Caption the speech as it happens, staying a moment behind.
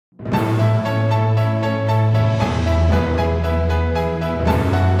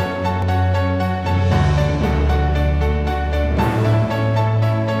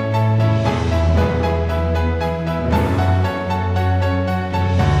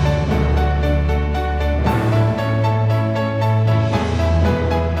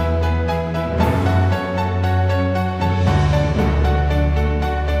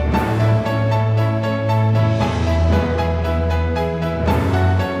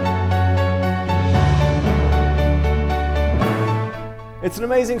It's an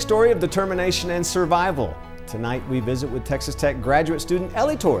amazing story of determination and survival. Tonight we visit with Texas Tech graduate student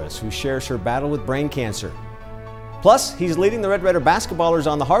Ellie Torres, who shares her battle with brain cancer. Plus, he's leading the Red Raider basketballers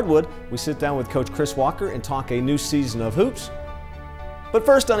on the hardwood. We sit down with Coach Chris Walker and talk a new season of hoops. But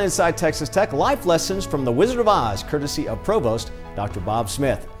first on Inside Texas Tech, life lessons from the Wizard of Oz, courtesy of Provost, Dr. Bob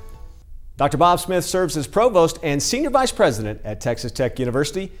Smith. Dr. Bob Smith serves as Provost and Senior Vice President at Texas Tech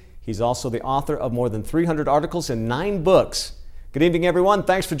University. He's also the author of more than 300 articles and 9 books. Good evening, everyone.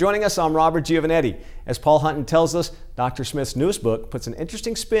 Thanks for joining us. I'm Robert Giovanetti. As Paul Hunton tells us, Dr. Smith's newest book puts an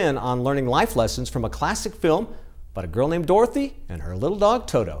interesting spin on learning life lessons from a classic film about a girl named Dorothy and her little dog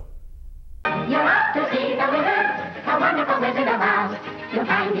Toto. You're off to see the wizard, the wonderful Wizard of Oz. You'll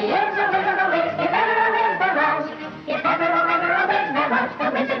find he is a wizard of Oz, if ever a wiz there was. If ever a wiz there was,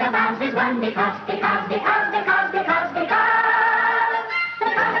 the Wizard of Oz is one because of the wonderful things he does.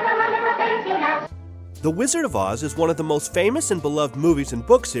 The Wizard of Oz is one of the most famous and beloved movies and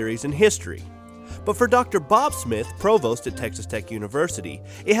book series in history. But for Dr. Bob Smith, Provost at Texas Tech University,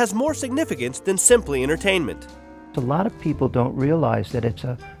 it has more significance than simply entertainment. A lot of people don't realize that it's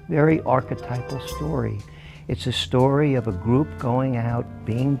a very archetypal story. It's a story of a group going out,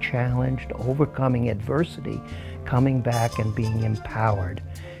 being challenged, overcoming adversity, coming back and being empowered.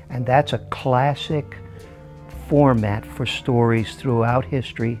 And that's a classic format for stories throughout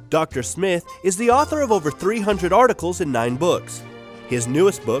history. Dr. Smith is the author of over 300 articles and 9 books. His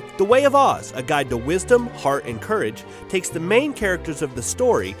newest book, The Way of Oz, A Guide to Wisdom, Heart, and Courage, takes the main characters of the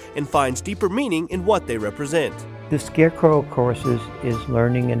story and finds deeper meaning in what they represent. The Scarecrow, of course, is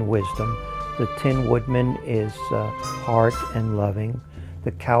learning and wisdom. The Tin Woodman is heart and loving.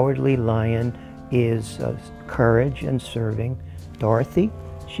 The Cowardly Lion is courage and serving. Dorothy,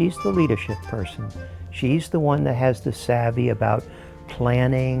 she's the leadership person. She's the one that has the savvy about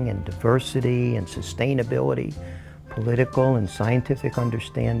planning and diversity and sustainability, political and scientific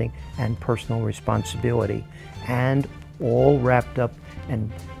understanding, and personal responsibility, and all wrapped up and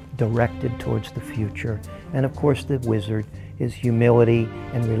directed towards the future. And of course, the wizard is humility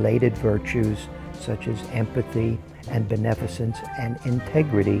and related virtues such as empathy and beneficence and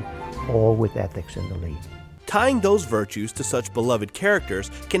integrity, all with ethics in the lead. Tying those virtues to such beloved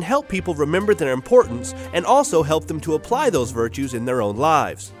characters can help people remember their importance and also help them to apply those virtues in their own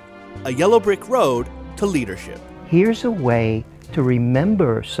lives. A yellow brick road to leadership. Here's a way to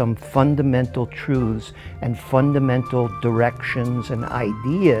remember some fundamental truths and fundamental directions and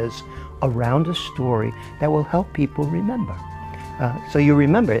ideas around a story that will help people remember. So you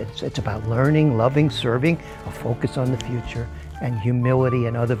remember, it's about learning, loving, serving, a focus on the future, and humility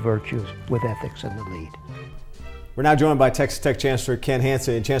and other virtues with ethics in the lead. We're now joined by Texas Tech Chancellor Kent Hance.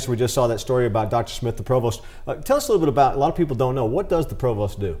 And Chancellor, we just saw that story about Dr. Smith, the Provost. Tell us a little bit about, a lot of people don't know, what does the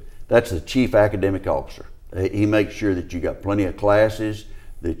Provost do? That's the Chief Academic Officer. He makes sure that you got plenty of classes,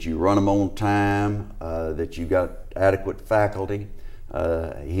 that you run them on time, that you got adequate faculty.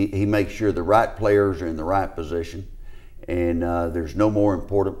 He makes sure the right players are in the right position, and there's no more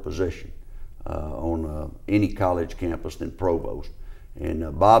important position on any college campus than Provost.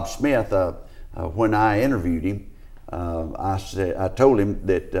 And Bob Smith, when I interviewed him, I told him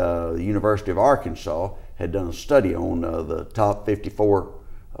that the University of Arkansas had done a study on the top 54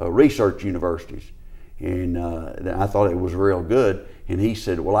 research universities. And I thought it was real good. And he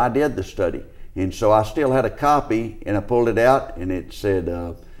said, well, I did the study. And so I still had a copy, and I pulled it out, and it said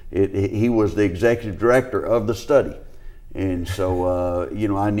he was the executive director of the study. And so, you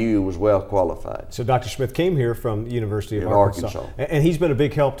know, I knew he was well qualified. So Dr. Smith came here from the University of Arkansas. And he's been a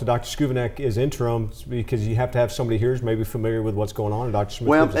big help to Dr. Skuvenek as interim, because you have to have somebody here who's maybe familiar with what's going on, and Dr.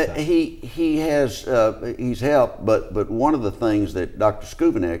 Smith gives us that. He's helped, but one of the things that Dr.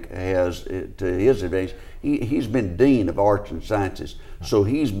 Skuvenek has to his advantage, he's been Dean of Arts and Sciences, so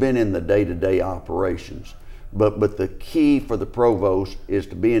he's been in the day-to-day operations. But the key for the Provost is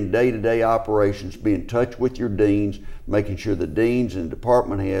to be in day-to-day operations, be in touch with your deans, making sure the deans and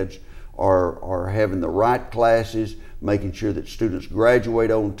department heads are having the right classes, making sure that students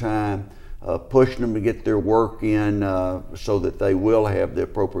graduate on time, pushing them to get their work in so that they will have the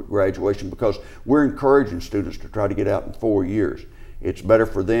appropriate graduation, because we're encouraging students to try to get out in 4 years. It's better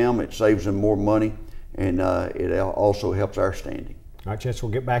for them, it saves them more money, and it also helps our standing. All right, Chancellor,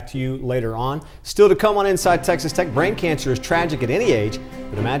 we'll get back to you later on. Still to come on Inside Texas Tech, brain cancer is tragic at any age,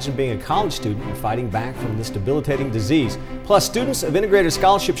 but imagine being a college student and fighting back from this debilitating disease. Plus, students of integrated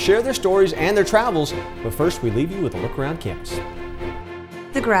scholarship share their stories and their travels. But first, we leave you with a look around campus.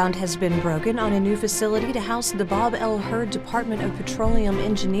 The ground has been broken on a new facility to house the Bob L. Hurd Department of Petroleum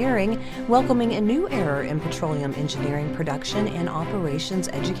Engineering, welcoming a new era in petroleum engineering production and operations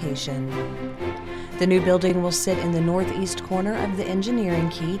education. The new building will sit in the northeast corner of the engineering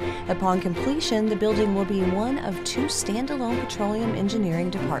key. Upon completion, the building will be one of 2 standalone petroleum engineering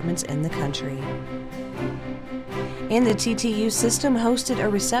departments in the country. And the TTU system hosted a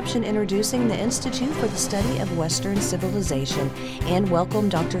reception introducing the Institute for the Study of Western Civilization and welcomed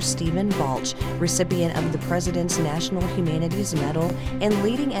Dr. Stephen Balch, recipient of the President's National Humanities Medal and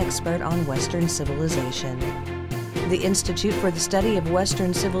leading expert on Western civilization. The Institute for the Study of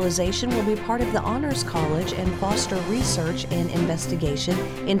Western Civilization will be part of the Honors College and foster research and investigation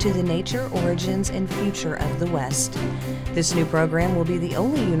into the nature, origins, and future of the West. This new program will be the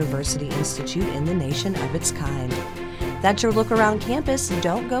only university institute in the nation of its kind. That's your look around campus.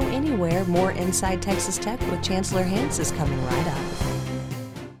 Don't go anywhere. More Inside Texas Tech with Chancellor Hance is coming right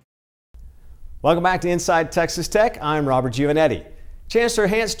up. Welcome back to Inside Texas Tech. I'm Robert Giovanetti. Chancellor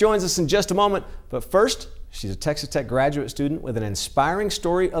Hance joins us in just a moment, but first, she's a Texas Tech graduate student with an inspiring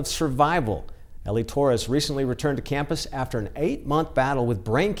story of survival. Ellie Torres recently returned to campus after an 8-month battle with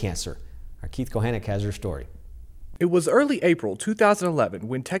brain cancer. Our Keith Kohanek has her story. It was early April 2011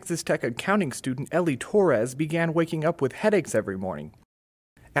 when Texas Tech accounting student Ellie Torres began waking up with headaches every morning.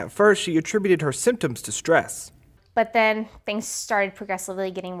 At first, she attributed her symptoms to stress. But then things started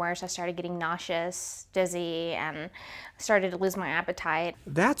progressively getting worse. I started getting nauseous, dizzy, and started to lose my appetite.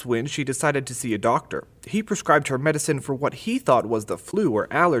 That's when she decided to see a doctor. He prescribed her medicine for what he thought was the flu or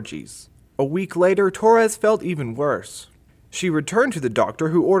allergies. A week later, Torres felt even worse. She returned to the doctor,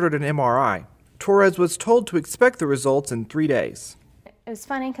 who ordered an MRI. Torres was told to expect the results in 3 days. It was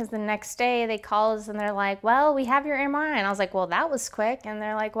funny because the next day they called us and they're like, well, we have your MRI. And I was like, well, that was quick. And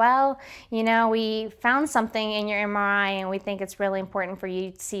they're like, well, you know, we found something in your MRI and we think it's really important for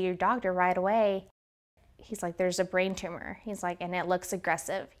you to see your doctor right away. He's like, there's a brain tumor. He's like, and it looks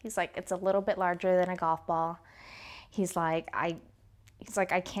aggressive. He's like, it's a little bit larger than a golf ball. He's like, I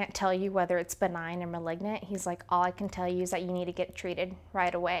can't tell you whether it's benign or malignant. He's like, all I can tell you is that you need to get treated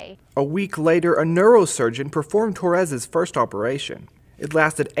right away. A week later, a neurosurgeon performed Torres's first operation. It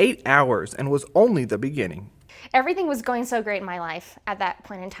lasted 8 hours and was only the beginning. Everything was going so great in my life at that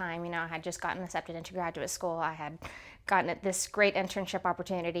point in time. You know, I had just gotten accepted into graduate school. I had gotten this great internship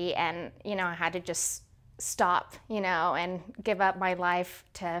opportunity, and, you know, I had to just stop, you know, and give up my life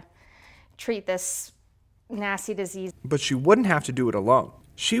to treat this nasty disease. But she wouldn't have to do it alone.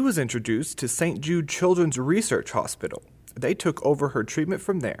 She was introduced to St. Jude Children's Research Hospital. They took over her treatment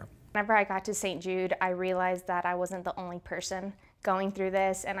from there. Whenever I got to St. Jude, I realized that I wasn't the only person going through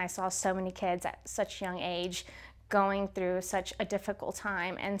this, and I saw so many kids at such a young age going through such a difficult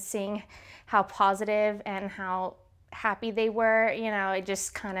time, and seeing how positive and how happy they were, you know, it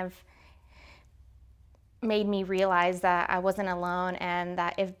just kind of made me realize that I wasn't alone, and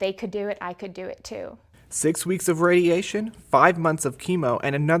that if they could do it, I could do it too. 6 weeks of radiation, 5 months of chemo,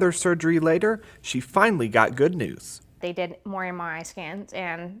 and another surgery later, she finally got good news. They did more MRI scans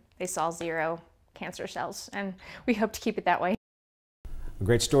and they saw 0 cancer cells, and we hope to keep it that way. A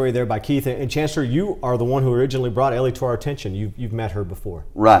great story there by Keith. And Chancellor, you are the one who originally brought Ellie to our attention. You've met her before.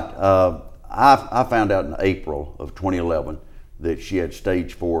 Right. I found out in April of 2011 that she had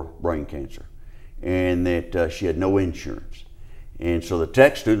stage 4 brain cancer and that she had no insurance. And so the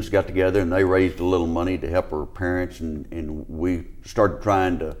Tech students got together and they raised a little money to help her parents, and we started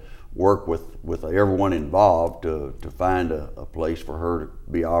trying to work with everyone involved to find a place for her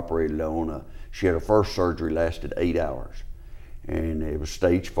to be operated on. She had her first surgery, lasted 8 hours, and it was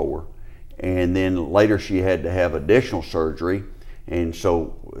stage 4. And then later she had to have additional surgery, and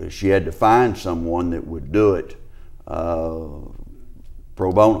so she had to find someone that would do it pro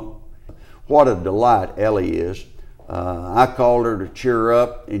bono. What a delight Ellie is. I called her to cheer her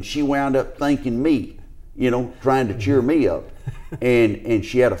up, and she wound up thanking me, you know, trying to cheer me up. And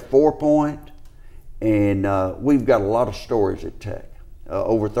she had a 4-point, and we've got a lot of stories at Tech,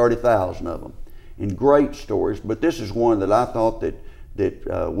 over 30,000 of them, and great stories. But this is one that I thought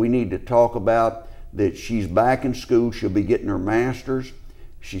that we need to talk about, that she's back in school. She'll be getting her master's.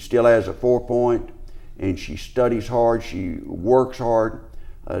 She still has a 4-point, and she studies hard. She works hard.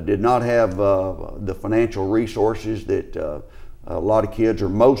 Did not have the financial resources that a lot of kids, or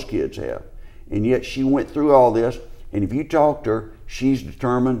most kids, have. And yet she went through all this, and if you talk to her, she's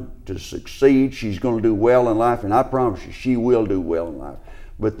determined to succeed. She's going to do well in life, and I promise you, she will do well in life.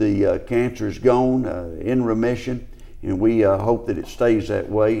 But the cancer is gone, in remission, and we hope that it stays that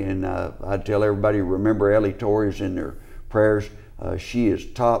way. And I tell everybody, remember Ellie Torres in their prayers. She is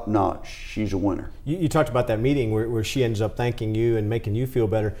top notch. She's a winner. You talked about that meeting where she ends up thanking you and making you feel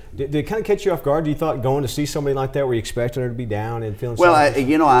better. Did it kind of catch you off guard? You thought going to see somebody like that, were you expecting her to be down and feeling well,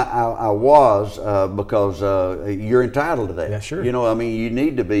 sorry? I was because you're entitled to that. Yeah, sure. I mean, you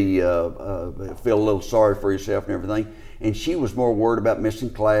need to be feel a little sorry for yourself and everything. And she was more worried about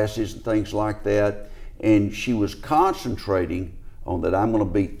missing classes and things like that. And she was concentrating on that, I'm going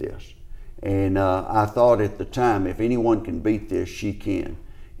to beat this. And I thought at the time, if anyone can beat this, she can.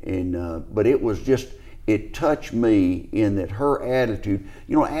 And but it was just, it touched me in that her attitude,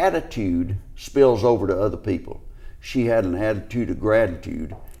 attitude spills over to other people. She had an attitude of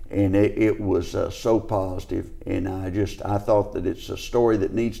gratitude, and it was so positive. And I thought that it's a story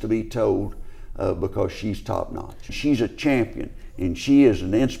that needs to be told because she's top notch. She's a champion, and she is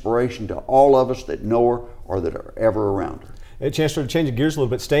an inspiration to all of us that know her or that are ever around her. Chancellor, changing gears a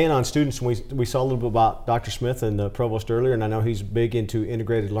little bit, staying on students, we saw a little bit about Dr. Smith and the Provost earlier, and I know he's big into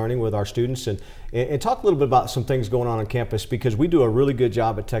integrated learning with our students. And talk a little bit about some things going on campus, because we do a really good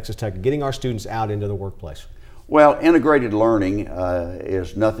job at Texas Tech getting our students out into the workplace. Well, integrated learning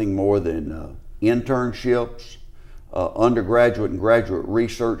is nothing more than internships, undergraduate and graduate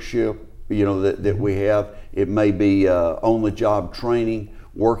researchship, that we have. It may be on-the-job training,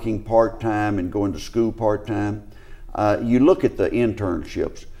 working part-time and going to school part-time. You look at the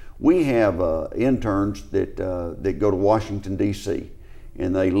internships. We have interns that go to Washington, D.C.,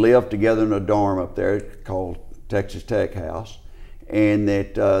 and they live together in a dorm up there called Texas Tech House, and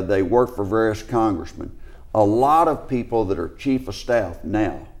that they work for various congressmen. A lot of people that are chief of staff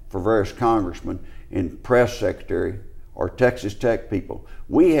now for various congressmen and press secretary are Texas Tech people.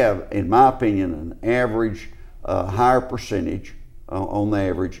 We have, in my opinion, an average, higher percentage on the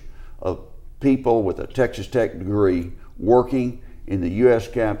average of people with a Texas Tech degree working in the U.S.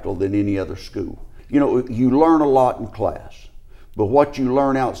 Capitol than any other school. You learn a lot in class, but what you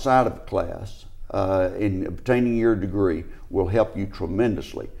learn outside of class in obtaining your degree will help you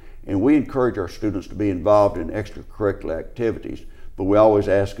tremendously. And we encourage our students to be involved in extracurricular activities, but we always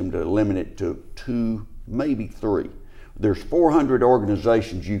ask them to limit it to 2, maybe 3. There's 400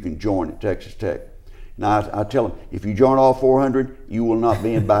 organizations you can join at Texas Tech. Now, I tell them, if you join all 400, you will not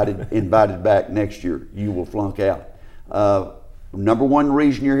be invited back next year. You will flunk out. Number one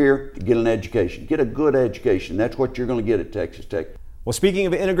reason you're here, to get an education. Get a good education. That's what you're going to get at Texas Tech. Well, speaking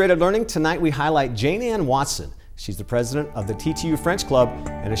of integrated learning, tonight we highlight Jane Ann Watson. She's the president of the TTU French Club,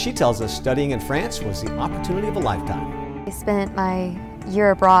 and as she tells us, studying in France was the opportunity of a lifetime. I spent my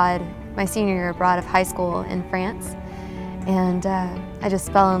year abroad, my senior year abroad of high school in France. And I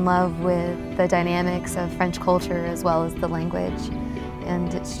just fell in love with the dynamics of French culture as well as the language.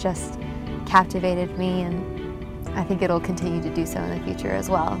 And it's just captivated me, and I think it'll continue to do so in the future as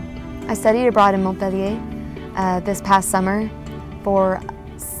well. I studied abroad in Montpellier this past summer for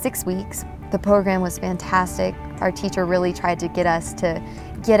 6 weeks. The program was fantastic. Our teacher really tried to get us to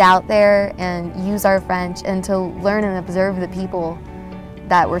get out there and use our French and to learn and observe the people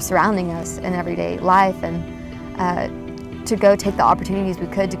that were surrounding us in everyday life, and to go take the opportunities we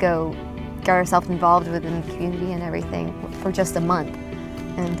could to go get ourselves involved within the community and everything for just a month.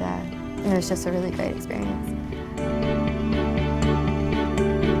 And it was just a really great experience.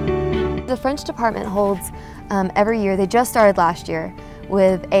 The French department holds every year, they just started last year,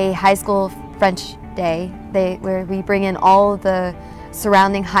 with a high school French day where we bring in all the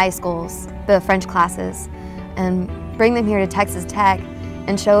surrounding high schools, the French classes, and bring them here to Texas Tech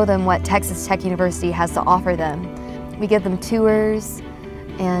and show them what Texas Tech University has to offer them. We give them tours,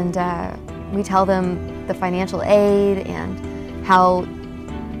 and we tell them the financial aid and how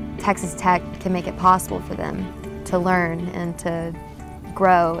Texas Tech can make it possible for them to learn and to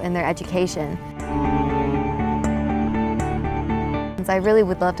grow in their education. I really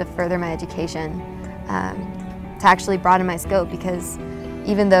would love to further my education, to actually broaden my scope, because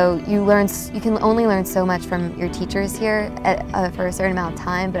even though you can only learn so much from your teachers here for a certain amount of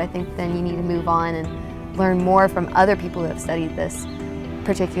time, but I think then you need to move on and learn more from other people who have studied this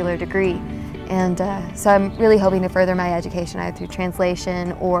particular degree. And so I'm really hoping to further my education either through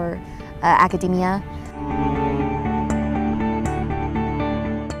translation or academia.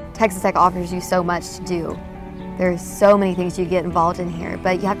 Texas Tech offers you so much to do. There's so many things you get involved in here,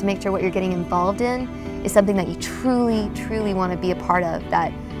 but you have to make sure what you're getting involved in is something that you truly, truly want to be a part of,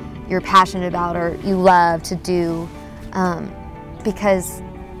 that you're passionate about or you love to do, because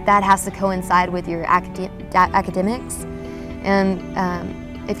that has to coincide with your academics.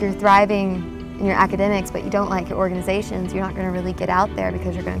 And if you're thriving in your academics but you don't like your organizations, you're not going to really get out there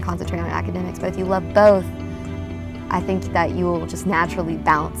because you're going to concentrate on academics. But if you love both, I think that you will just naturally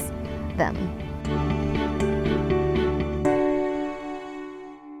balance them.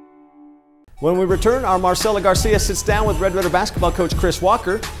 When we return, our Marcela Garcia sits down with Red Raider basketball coach Chris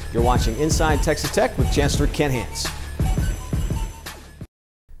Walker. You're watching Inside Texas Tech with Chancellor Kent Hance.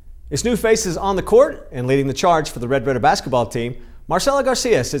 It's new faces on the court and leading the charge for the Red Raider basketball team. Marcela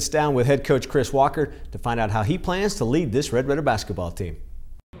Garcia sits down with head coach Chris Walker to find out how he plans to lead this Red Raider basketball team.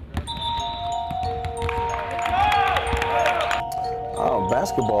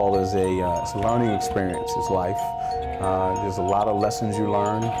 Basketball is it's a learning experience. It's life. There's a lot of lessons you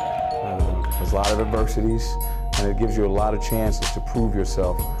learn. There's a lot of adversities, and it gives you a lot of chances to prove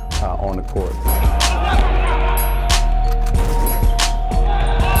yourself on the court.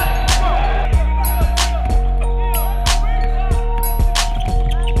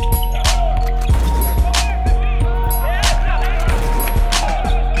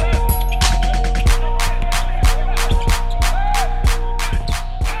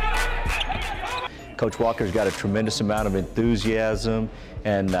 Coach Walker's got a tremendous amount of enthusiasm,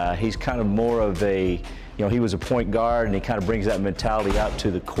 and he's kind of more of a, he was a point guard, and he kind of brings that mentality out to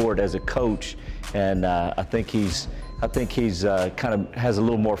the court as a coach. And I think he's kind of has a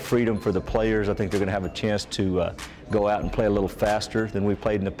little more freedom for the players. I think they're going to have a chance to go out and play a little faster than we've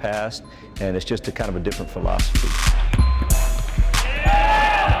played in the past, and it's just a kind of a different philosophy.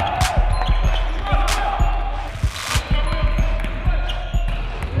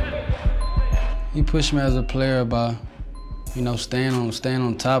 He pushed me as a player by, staying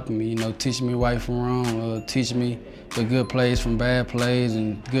on top of me, teaching me right from wrong, teaching me the good plays from bad plays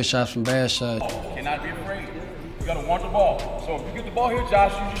and good shots from bad shots. Cannot be afraid. You gotta want the ball. So if you get the ball here,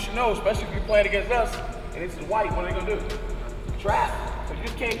 Josh, you should know, especially if you're playing against us, and it's white, what are they gonna do? Trap. So you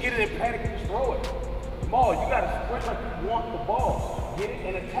just can't get it and panic and just throw it. Come on, you gotta sprint like you want the ball. Get it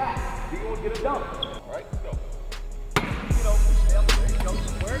and attack. You're gonna get a dunk. All right, let's go. Stay up there, go.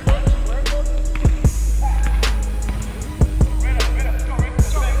 Where it goes, where it goes.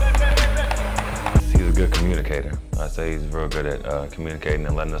 He's a good communicator. I'd say he's real good at communicating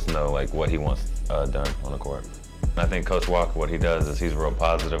and letting us know what he wants done on the court. I think Coach Walker, what he does is he's real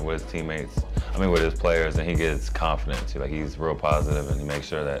positive with his teammates, with his players, and he gets confidence. He's real positive, and he makes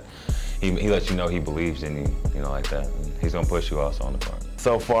sure that he lets you know he believes in you, like that. And he's gonna push you also on the court.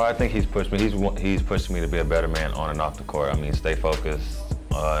 So far, I think he's pushed me. He's pushed me to be a better man on and off the court. Stay focused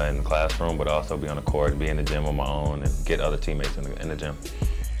in the classroom, but also be on the court, be in the gym on my own, and get other teammates in the gym.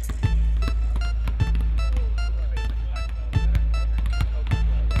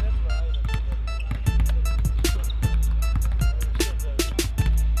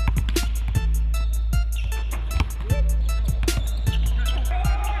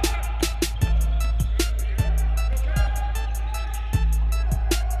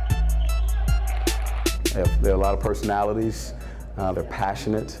 There are a lot of personalities. They're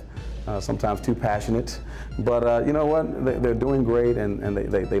passionate, sometimes too passionate. But you know what? They're doing great, and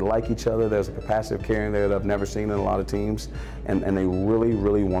they like each other. There's a capacity of caring there that I've never seen in a lot of teams, and they really,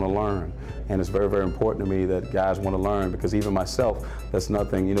 really want to learn. And it's very, very important to me that guys want to learn, because even myself, that's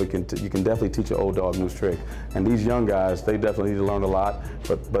nothing. You can definitely teach an old dog new trick. And these young guys, they definitely need to learn a lot.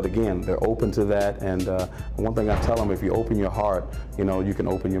 But again, they're open to that. And one thing I tell them, if you open your heart, you can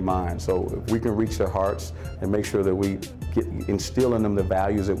open your mind. So if we can reach their hearts and make sure that we instill in them the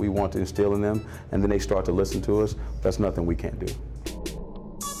values that we want to instill in them, and then they start to listen to us, that's nothing we can't do.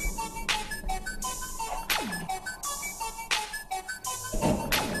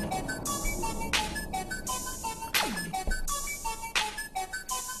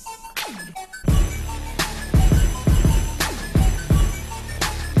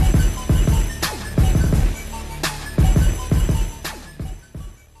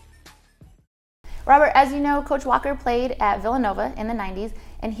 Robert, as you know, Coach Walker played at Villanova in the 90s,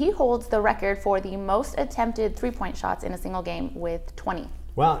 and he holds the record for the most attempted three-point shots in a single game with 20.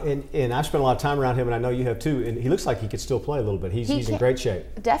 Well, and I've spent a lot of time around him, and I know you have too, and he looks like he could still play a little bit. He's in great shape.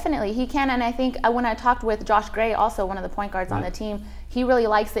 Definitely, he can, and I think when I talked with Josh Gray, also one of the point guards on the team, he really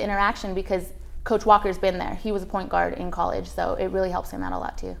likes the interaction because Coach Walker's been there. He was a point guard in college, so it really helps him out a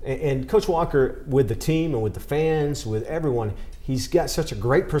lot too. And Coach Walker, with the team and with the fans, with everyone, he's got such a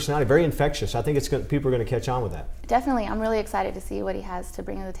great personality, very infectious. I think people are going to catch on with that. Definitely. I'm really excited to see what he has to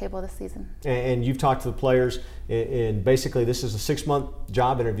bring to the table this season. And you've talked to the players, and basically this is a 6-month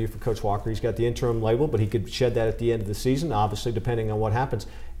job interview for Coach Walker. He's got the interim label, but he could shed that at the end of the season, obviously depending on what happens.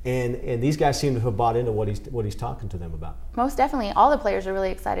 And these guys seem to have bought into what he's talking to them about. Most definitely. All the players are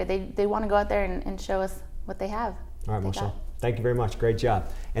really excited. They want to go out there and show us what they have. All right, Marcel. Thank you very much. Great job.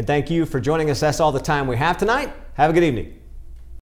 And thank you for joining us. That's all the time we have tonight. Have a good evening.